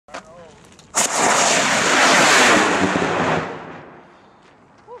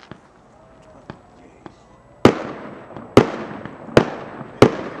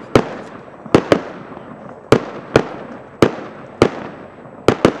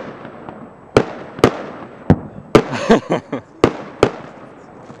like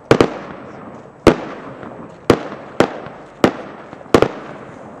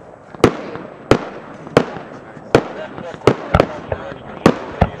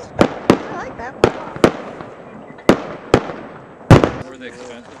that one. Were they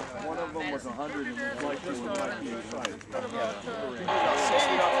expensive? One of them was 100 and the like this one might be How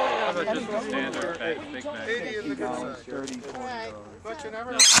about just the standard Big Mac? 80 in the good side. 30, 40. But you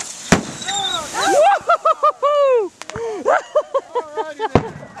never know. Alrighty then.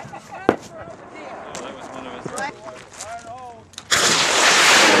 That was one of his.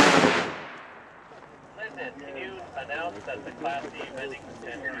 Listen, can you announce that the Class D vending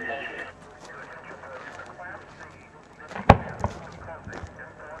tent is closing?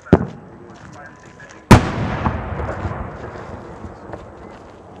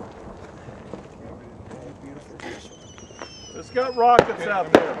 It's got rockets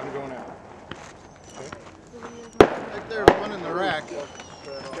out there. I'm going out. Right there's one in the rack.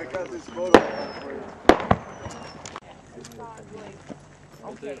 Check out this photo.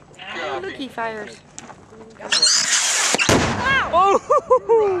 Oh, look, he fires. Oh!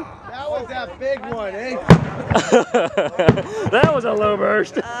 That was that big one, eh? That was a low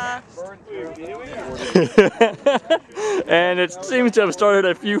burst. And it seems to have started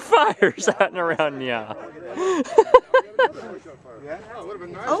a few fires out and around now.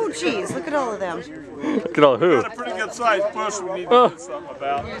 Oh, geez, look at all of them. Look at all who? Got a pretty good sized bush we need to do something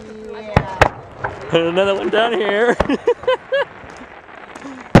about. And another one down here.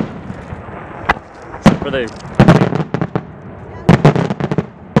 Where they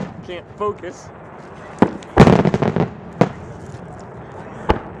can't focus.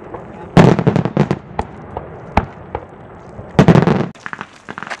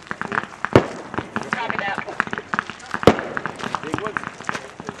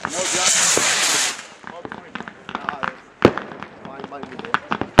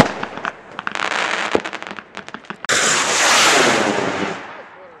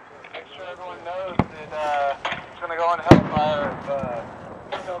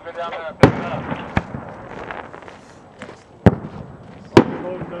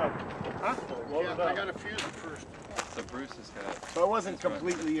 I got to fuse it first. So Bruce has got. So I wasn't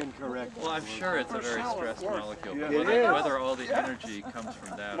completely incorrect. Well, I'm sure it's a very stressed molecule, but Yeah. whether all the energy comes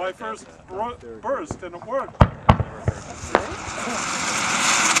from that. My first burst didn't work.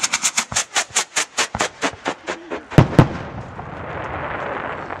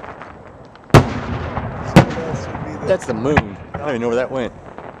 That's the moon. I don't even know where that went.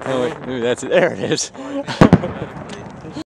 Oh, wait, ooh, that's it. There it is.